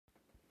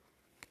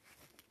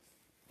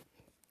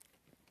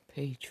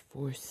Page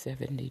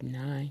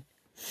 479,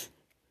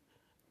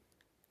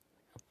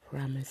 A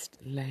Promised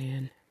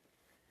Land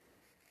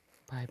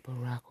by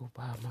Barack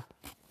Obama.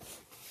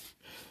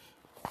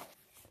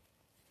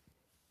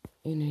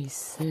 In a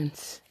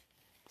sense,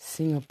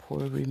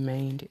 Singapore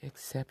remained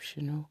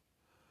exceptional.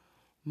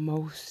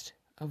 Most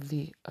of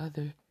the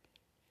other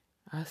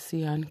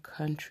ASEAN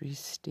countries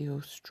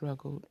still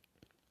struggled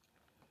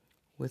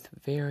with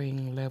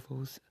varying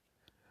levels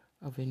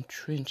of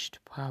entrenched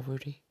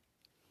poverty,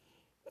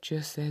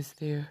 just as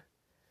their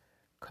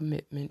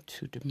commitment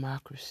to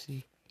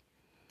democracy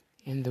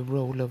and the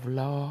rule of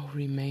law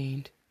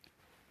remained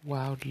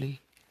wildly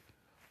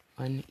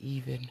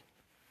uneven.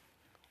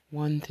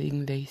 One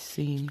thing they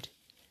seemed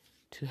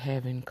to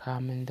have in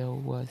common, though,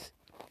 was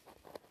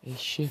a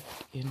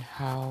shift in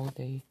how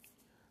they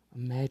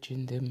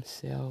imagined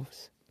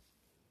themselves.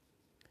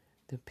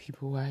 The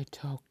people I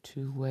talked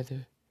to,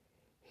 whether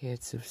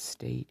heads of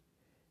state,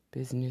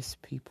 business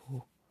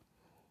people,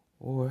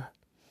 or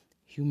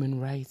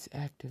human rights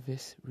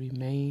activists,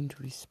 remained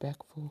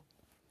respectful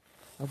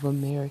of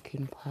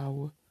American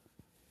power,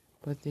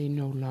 but they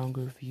no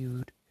longer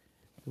viewed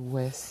the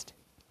West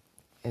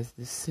as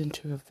the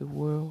center of the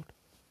world,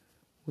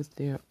 with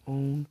their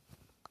own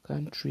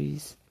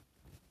countries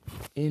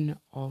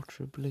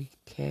inalterably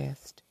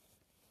cast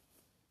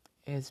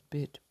as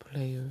bit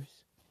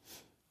players.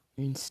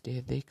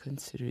 Instead, they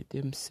considered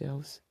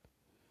themselves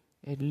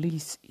at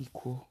least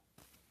equal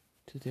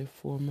to their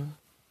former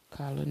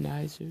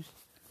colonizers,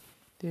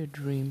 their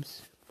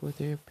dreams for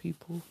their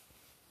people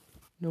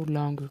no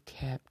longer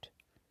capped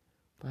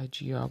by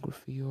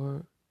geography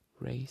or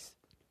race.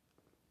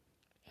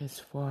 As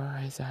far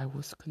as I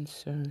was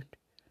concerned,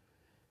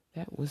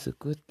 that was a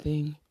good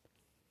thing,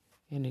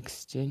 an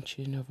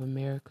extension of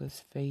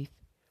America's faith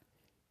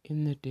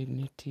in the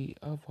dignity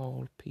of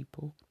all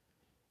people,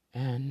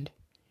 and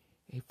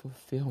a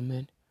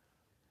fulfillment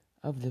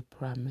of the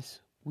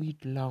promise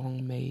we'd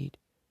long made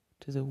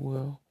to the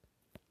world.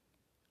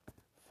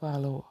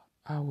 Follow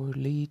our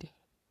lead,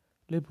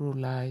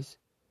 liberalize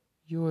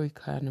your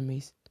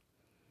economies,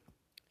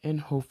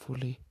 and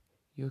hopefully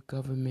your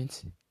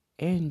governments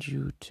and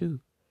you too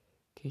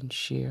can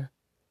share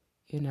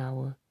in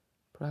our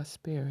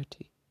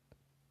prosperity.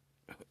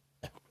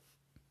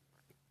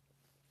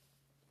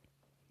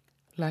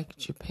 Like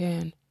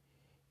Japan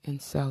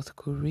and South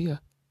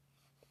Korea,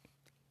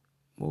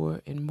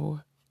 more and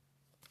more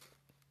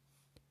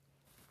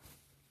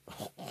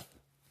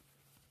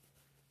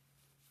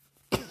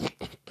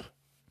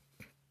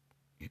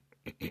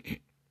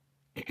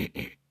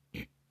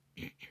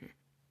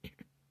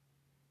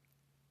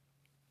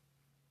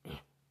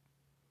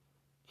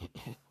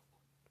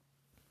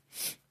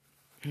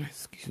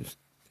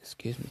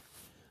excuse me,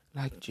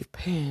 like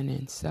Japan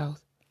and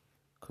South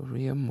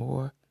Korea,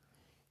 more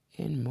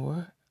and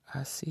more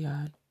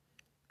ASEAN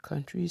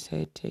countries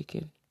had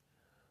taken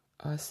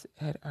us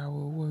at our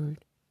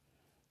word.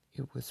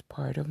 It was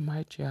part of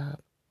my job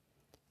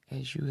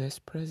as U.S.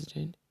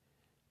 President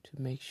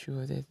to make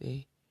sure that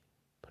they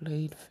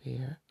played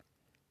fair,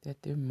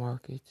 that their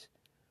markets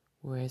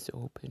were as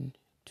open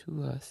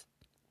to us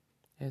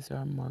as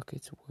our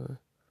markets were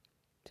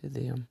to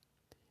them,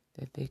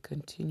 that they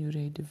continued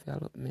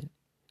development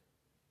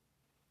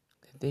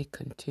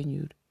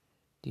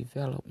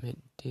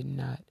did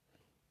not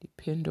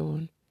depend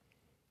on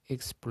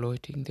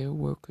exploiting their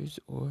workers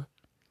or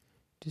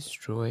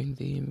destroying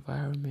the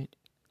environment.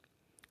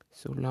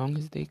 So long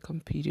as they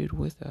competed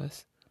with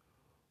us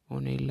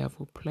on a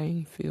level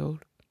playing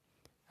field,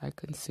 I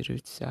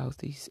considered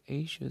Southeast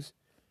Asia's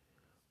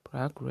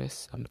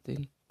progress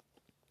something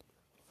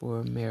for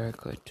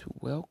America to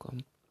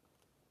welcome,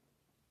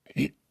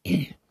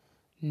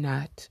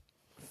 not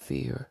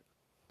fear.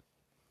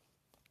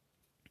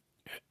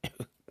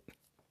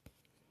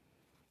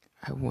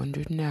 I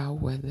wonder now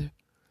whether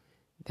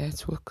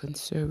that's what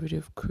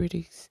conservative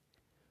critics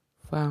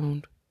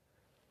found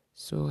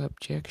so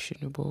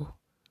objectionable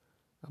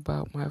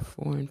about my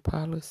foreign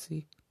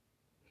policy,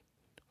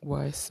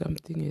 why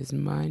something as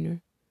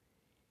minor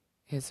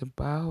as a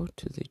bow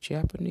to the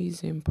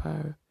Japanese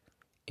emperor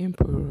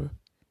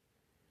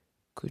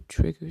could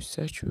trigger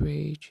such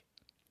rage.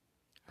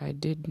 I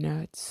did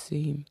not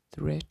seem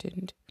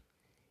threatened,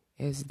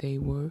 as they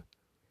were,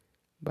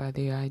 by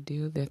the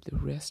idea that the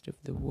rest of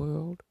the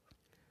world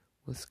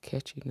was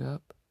catching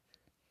up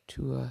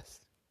to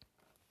us.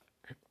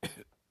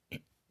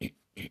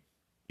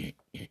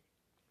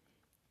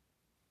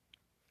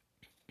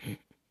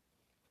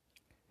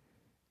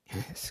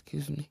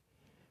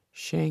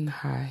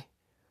 Shanghai,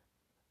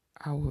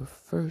 our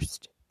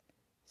first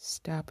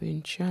stop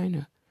in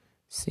China,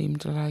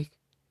 seemed like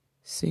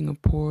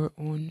Singapore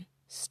on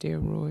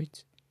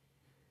steroids.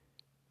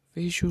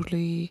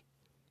 Visually,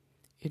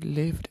 it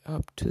lived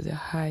up to the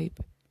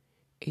hype,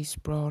 a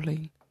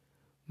sprawling,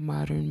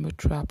 modern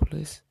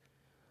metropolis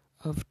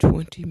of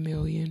 20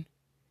 million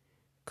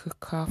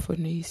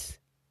cacophonous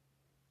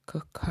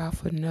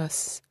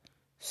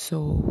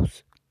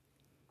souls.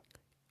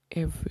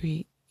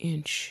 Every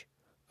inch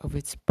of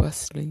its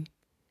bustling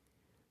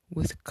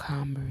with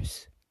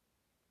commerce,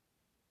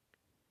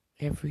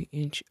 every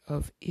inch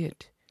of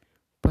it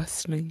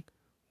bustling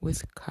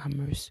with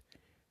commerce,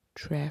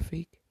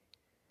 traffic,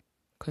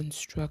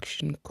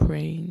 construction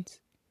cranes,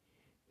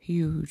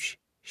 huge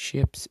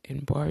ships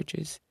and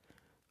barges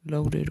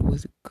loaded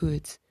with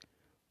goods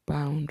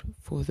bound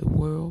for the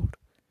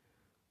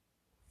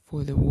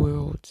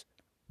world's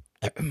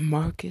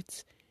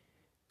markets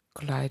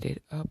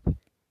glided up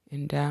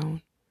and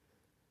down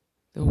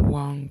the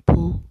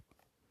Huangpu.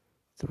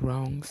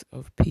 Throngs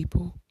of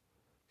people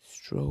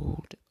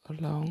strolled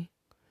along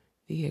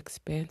the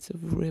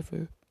expansive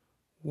river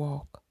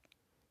walk,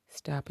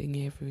 stopping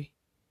every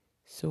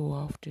so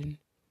often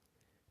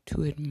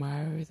to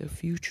admire the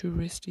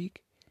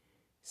futuristic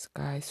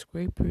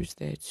skyscrapers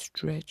that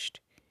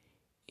stretched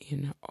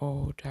in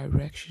all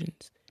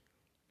directions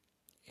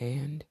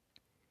and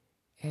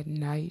at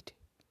night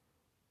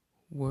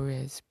were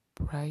as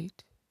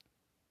bright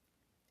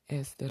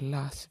as the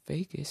Las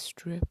Vegas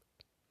Strip.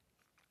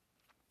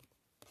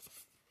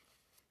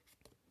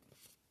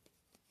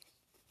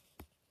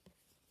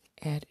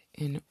 At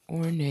an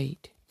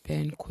ornate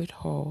banquet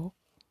hall,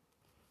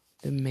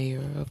 the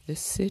mayor of the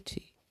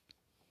city,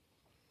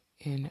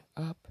 an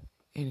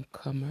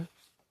up-and-comer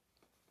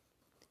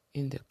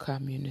in the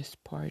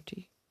Communist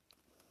Party,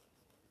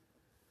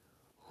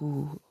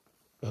 who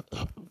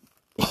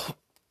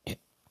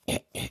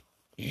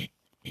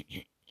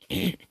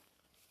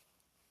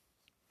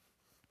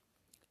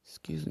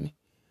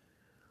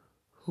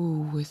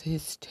who with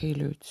his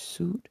tailored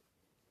suit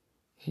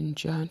and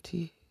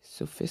jaunty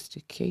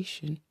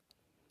sophistication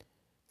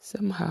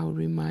somehow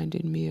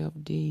reminded me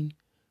of Dean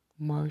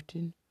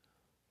Martin,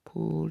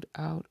 pulled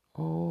out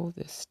all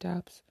the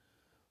stops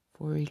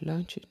for a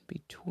luncheon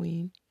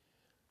between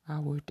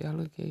our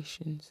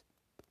delegations,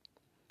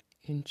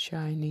 and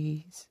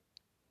Chinese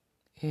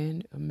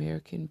and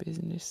American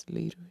business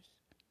leaders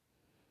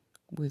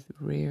with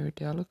rare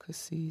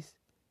delicacies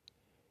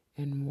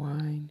and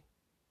wine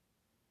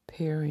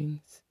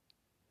pairings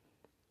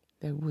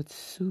that would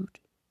suit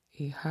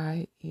a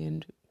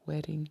high-end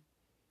wedding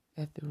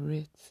at the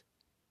Ritz.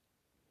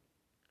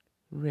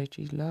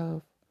 Reggie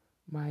Love,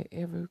 my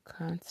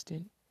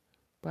ever-constant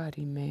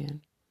body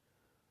man,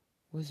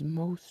 was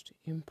most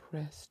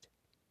impressed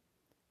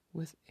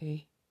with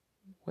a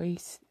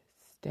wait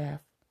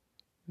staff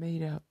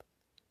made up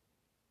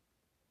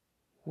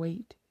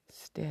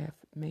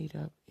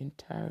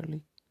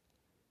entirely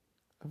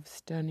of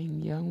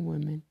stunning young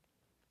women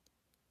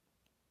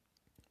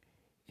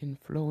in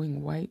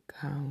flowing white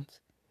gowns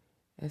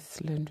as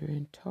slender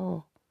and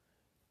tall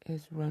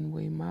as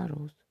runway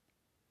models.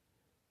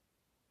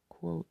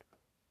 Quote,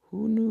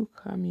 "Who knew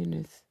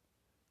communists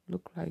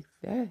look like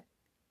that?"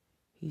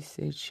 he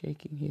said,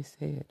 shaking his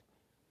head.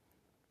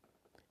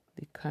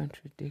 The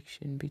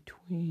contradiction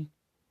between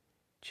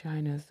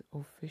China's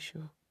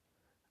official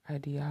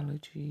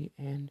ideology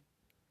and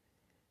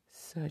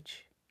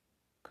such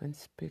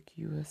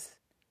conspicuous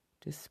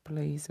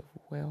displays of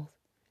wealth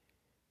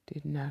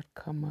did not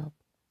come up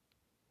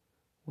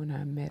when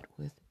I met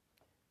with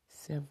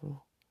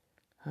several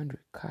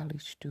hundred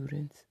college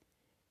students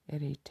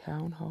at a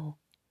town hall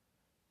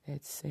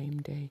that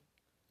same day.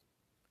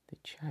 The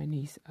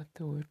Chinese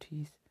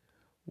authorities,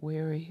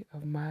 wary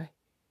of my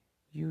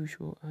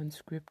usual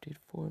unscripted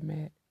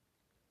format,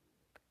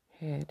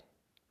 had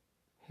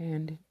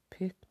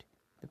hand-picked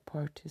the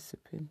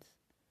participants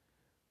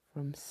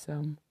from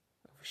some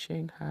of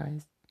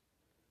Shanghai's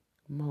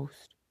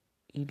most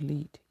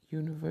elite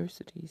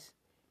universities,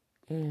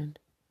 and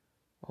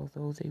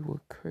although they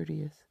were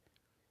courteous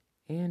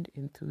and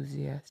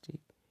enthusiastic,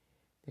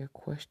 their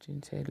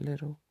questions had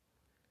little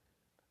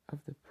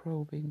of the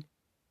probing,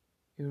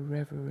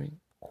 irreverent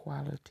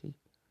quality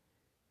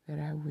that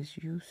I was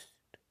used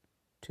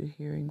to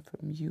hearing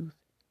from youth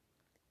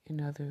in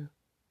other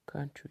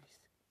countries.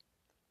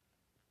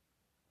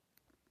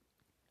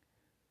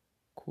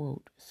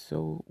 Quote,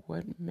 "So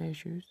what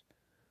measures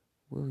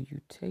will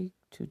you take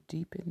to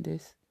deepen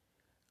this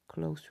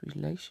close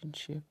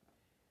relationship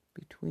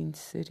between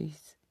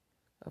cities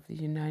of the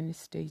United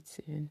States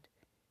and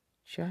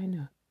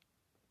China?"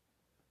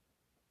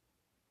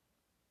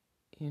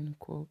 End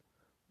quote,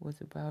 was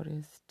about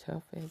as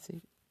tough as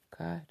it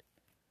got.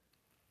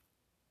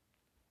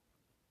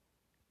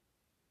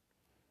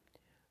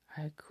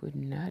 I could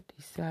not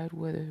decide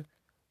whether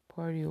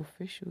party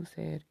officials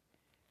had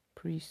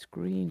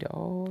pre-screened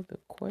all the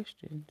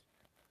questions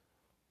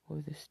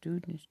or the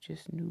students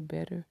just knew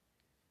better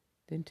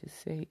than to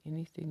say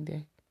anything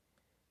that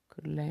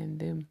could land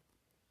them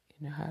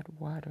in hot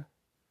water.